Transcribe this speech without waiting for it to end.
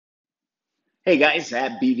Hey guys,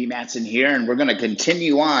 BV Matson here, and we're going to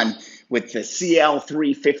continue on with the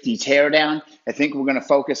CL350 teardown. I think we're going to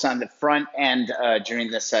focus on the front end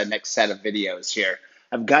during this next set of videos here.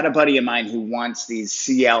 I've got a buddy of mine who wants these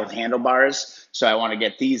CL handlebars, so I want to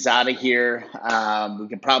get these out of here. We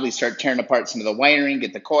can probably start tearing apart some of the wiring,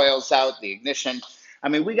 get the coils out, the ignition. I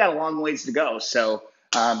mean, we got a long ways to go, so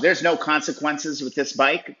there's no consequences with this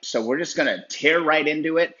bike, so we're just going to tear right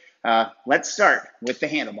into it. Let's start with the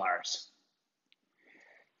handlebars.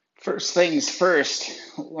 First things first,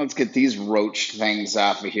 let's get these roached things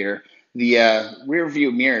off of here. The rear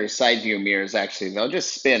view mirrors, side view mirrors, actually, they'll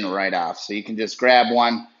just spin right off. So you can just grab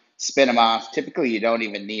one, spin them off. Typically, you don't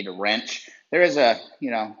even need a wrench. There is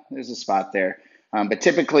there's a spot there. But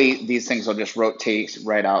typically, these things will just rotate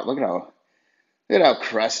right out. Look at how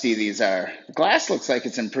crusty these are. The glass looks like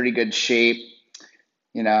it's in pretty good shape.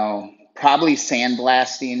 Probably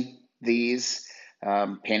sandblasting these.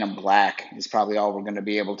 Paint them black is probably all we're going to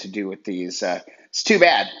be able to do with these. It's too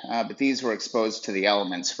bad, but these were exposed to the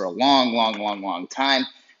elements for a long, long, long, long time.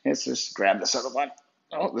 Let's just grab this other one.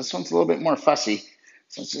 Oh, this one's a little bit more fussy.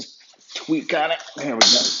 So let's just tweak on it. There we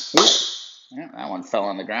go. Oop. Yeah, that one fell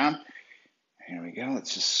on the ground. Here we go.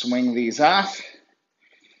 Let's just swing these off.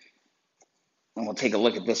 And we'll take a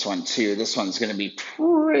look at this one too. This one's going to be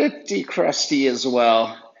pretty crusty as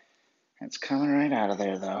well. It's coming right out of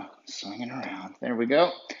there though, swinging around. There we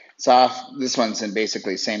go. It's off. This one's in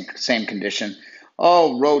basically same condition.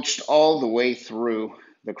 All roached all the way through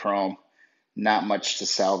the chrome. Not much to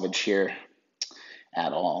salvage here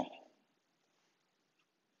at all.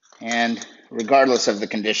 And regardless of the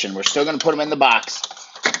condition, we're still going to put them in the box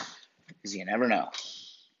because you never know.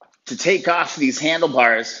 To take off these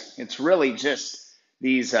handlebars, it's really just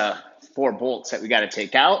these 4 bolts that we got to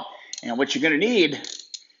take out. And what you're going to need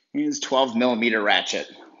is 12 millimeter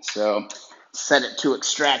ratchet. So set it to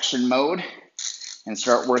extraction mode and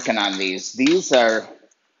start working on these. These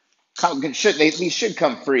should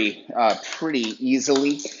come free pretty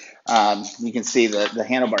easily. You can see the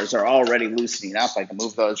handlebars are already loosening up. I can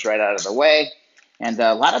move those right out of the way. And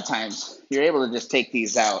a lot of times you're able to just take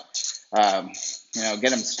these out, get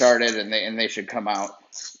them started, and they should come out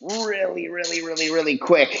really, really, really, really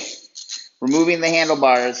quick. Removing the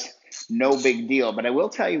handlebars, no big deal. But I will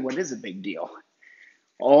tell you what is a big deal.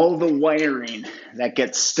 All the wiring that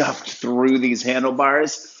gets stuffed through these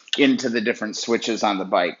handlebars into the different switches on the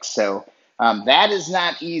bike. So that is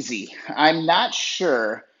not easy. I'm not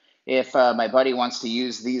sure if my buddy wants to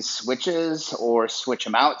use these switches or switch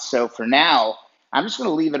them out. So for now, I'm just going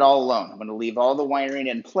to leave it all alone. I'm going to leave all the wiring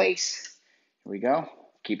in place. Here we go.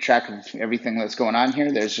 Keep track of everything that's going on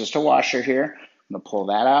here. There's just a washer here. I'm going to pull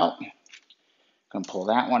that out. Going to pull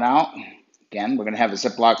that one out. Again, we're going to have a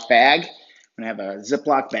Ziploc bag. I'm going to have a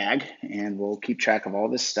Ziploc bag, and we'll keep track of all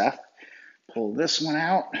this stuff. Pull this one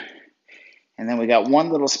out. And then we got one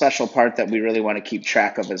little special part that we really want to keep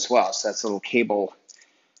track of as well. So that's a little cable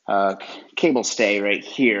stay right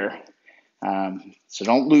here. So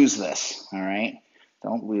don't lose this, all right?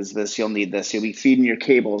 Don't lose this. You'll need this. You'll be feeding your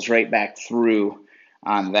cables right back through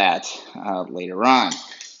on that later on.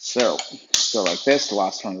 So go like this,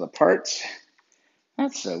 lost one of the parts.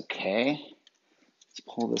 That's okay. Let's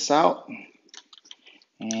pull this out.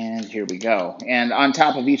 And here we go. And on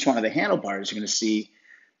top of each one of the handlebars, you're going to see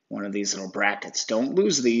one of these little brackets. Don't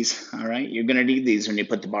lose these, all right? You're going to need these when you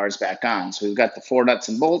put the bars back on. So we've got the 4 nuts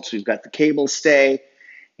and bolts. We've got the cable stay.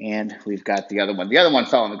 And we've got the other one. The other one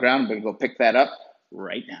fell on the ground. We're going to go pick that up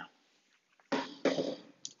right now.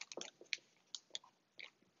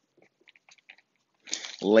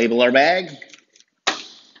 Label our bag.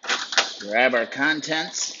 Grab our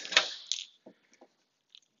contents.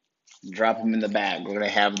 Drop them in the bag. We're going to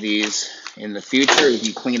have these in the future. We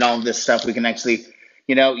can clean all of this stuff. We can actually,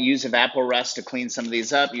 use Evapo-Rust to clean some of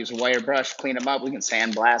these up. Use a wire brush, clean them up. We can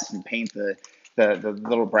sandblast and paint the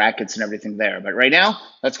little brackets and everything there. But right now,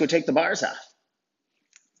 let's go take the bars off.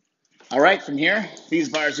 All right, from here, these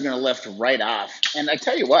bars are going to lift right off. And I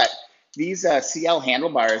tell you what, these CL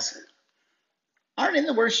handlebars aren't in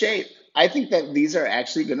the worst shape. I think that these are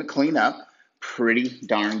actually going to clean up pretty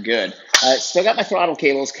darn good. Still got my throttle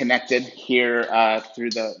cables connected here through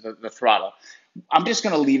the throttle. I'm just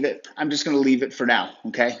going to leave it. I'm just going to leave it for now,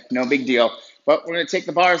 okay? No big deal. But we're going to take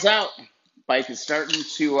the bars out. Bike is starting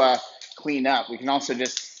to clean up. We can also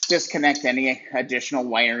just disconnect any additional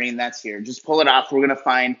wiring that's here. Just pull it off. We're going to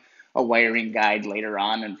find a wiring guide later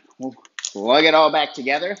on, and we'll plug it all back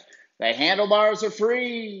together. The handlebars are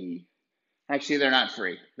free. Actually, they're not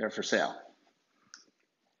free. They're for sale.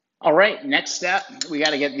 All right, next step, we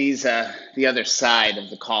got to get these the other side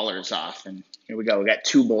of the collars off. And here we go. We got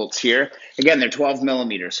 2 bolts here. Again, they're 12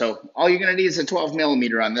 millimeters. So all you're going to need is a 12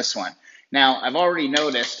 millimeter on this one. Now, I've already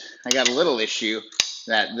noticed I got a little issue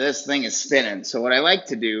that this thing is spinning. So what I like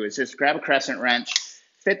to do is just grab a crescent wrench,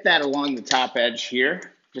 fit that along the top edge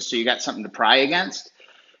here, just so you got something to pry against.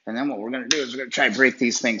 And then what we're going to do is we're going to try to break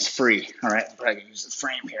these things free. All right, I'm probably going to use the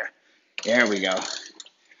frame here. There we go.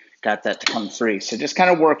 Got that to come free. So just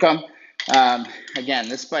kind of work them. Again,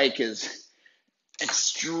 this bike is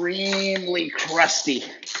extremely crusty.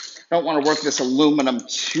 Don't want to work this aluminum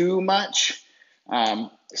too much.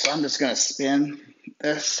 So I'm just going to spin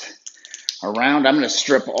this around. I'm going to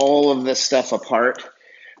strip all of this stuff apart,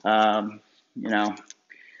 you know,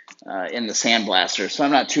 in the sandblaster. So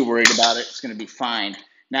I'm not too worried about it. It's going to be fine.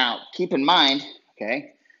 Now, keep in mind,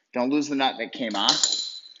 okay, don't lose the nut that came off.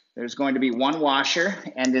 There's going to be one washer,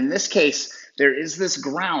 and in this case, there is this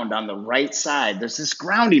ground on the right side. There's this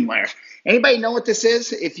grounding wire. Anybody know what this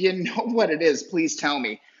is? If you know what it is, please tell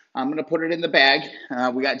me. I'm going to put it in the bag.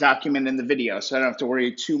 We got documented in the video, so I don't have to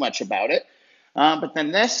worry too much about it. But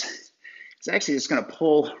then this is actually just going to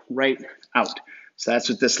pull right out. So that's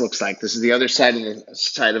what this looks like. This is the other side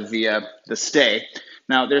of the stay.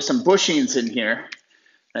 Now, there's some bushings in here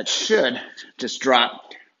that should just drop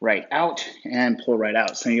right out and pull right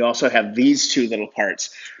out. So you also have these 2 little parts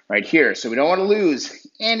right here. So we don't want to lose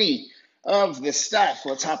any of this stuff.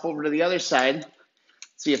 Let's hop over to the other side.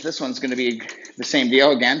 See if this one's going to be the same deal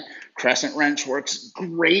again. Crescent wrench works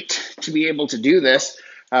great to be able to do this.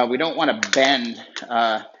 We don't want to bend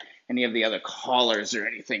any of the other collars or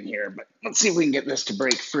anything here, but let's see if we can get this to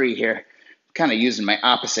break free here. I'm kind of using my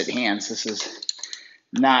opposite hands. This is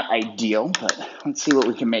not ideal, but let's see what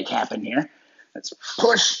we can make happen here. Let's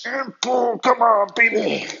push and pull. Come on,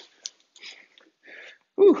 baby.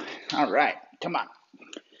 Whew. All right, come on.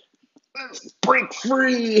 Let's break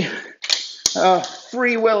free.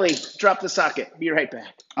 Free Willy. Drop the socket. Be right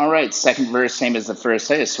back. All right, second verse, same as the first.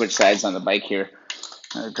 I just switch sides on the bike here.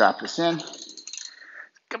 Drop this in.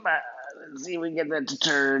 Come on. Let's see if we can get that to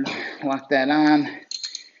turn. Lock that on.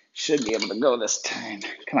 Should be able to go this time.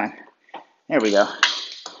 Come on. There we go.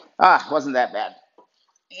 Wasn't that bad.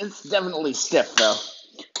 It's definitely stiff, though.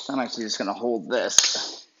 So I'm actually just going to hold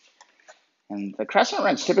this. And the crescent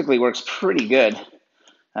wrench typically works pretty good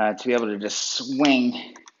to be able to just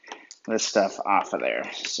swing this stuff off of there.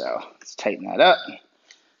 So let's tighten that up.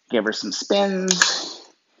 Give her some spins.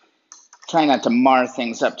 Try not to mar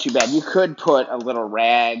things up too bad. You could put a little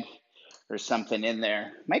rag or something in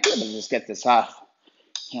there. Might be able to just get this off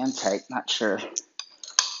hand tight. Not sure.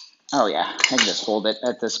 Oh, yeah. I can just hold it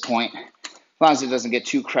at this point. As long as it doesn't get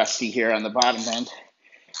too crusty here on the bottom end.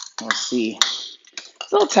 We'll see. It's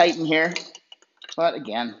a little tight in here, but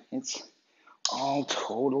again, it's all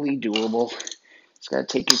totally doable. Just got to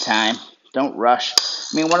take your time. Don't rush.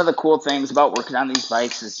 I mean, one of the cool things about working on these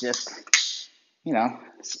bikes is just, you know,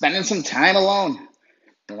 spending some time alone,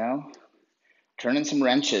 you know, turning some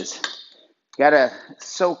wrenches. Got to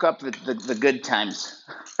soak up the good times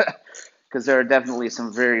because there are definitely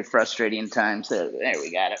some very frustrating times. There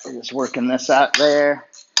we got it. We're just working this out there.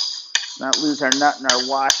 Not lose our nut in our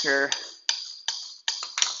washer.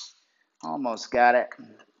 Almost got it.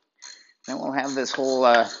 Then we'll have this whole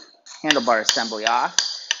handlebar assembly off.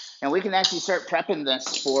 And we can actually start prepping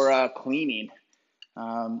this for cleaning.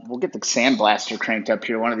 We'll get the sandblaster cranked up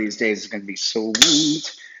here one of these days. It's going to be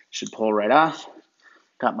sweet. Should pull right off.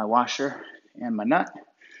 Got my washer and my nut.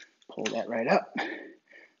 Pull that right up.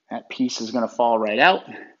 That piece is going to fall right out.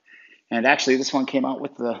 And actually, this one came out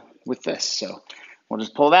with this. So we'll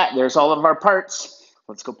just pull that. There's all of our parts.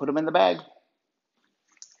 Let's go put them in the bag.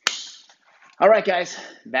 All right, guys,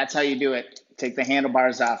 that's how you do it. Take the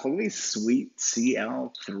handlebars off. Look at these sweet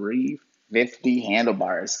CL350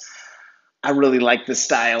 handlebars. I really like the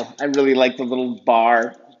style. I really like the little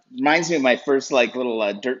bar. Reminds me of my first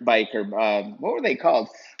little dirt bike or what were they called?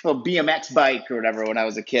 Little BMX bike or whatever. When I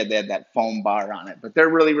was a kid, they had that foam bar on it. But they're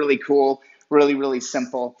really, really cool. Really, really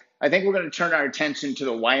simple. I think we're going to turn our attention to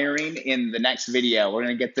the wiring in the next video. We're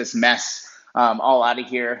going to get this mess all out of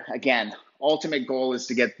here. Again, ultimate goal is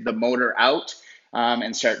to get the motor out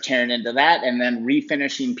and start tearing into that and then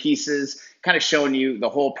refinishing pieces, kind of showing you the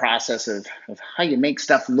whole process of how you make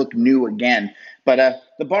stuff look new again. But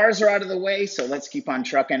the bars are out of the way, so let's keep on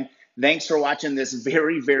trucking. Thanks for watching this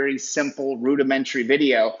very, very simple rudimentary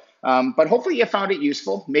video. But hopefully you found it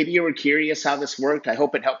useful. Maybe you were curious how this worked. I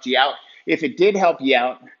hope it helped you out. If it did help you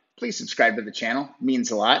out, please subscribe to the channel. It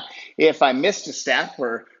means a lot. If I missed a step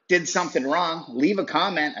or did something wrong, leave a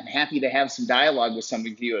comment. I'm happy to have some dialogue with some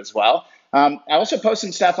of you as well. I also post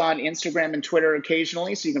some stuff on Instagram and Twitter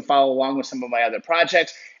occasionally, so you can follow along with some of my other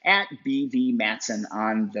projects at BV Matson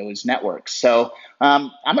on those networks. So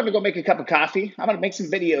I'm going to go make a cup of coffee. I'm going to make some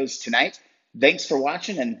videos tonight. Thanks for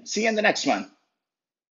watching, and see you in the next one.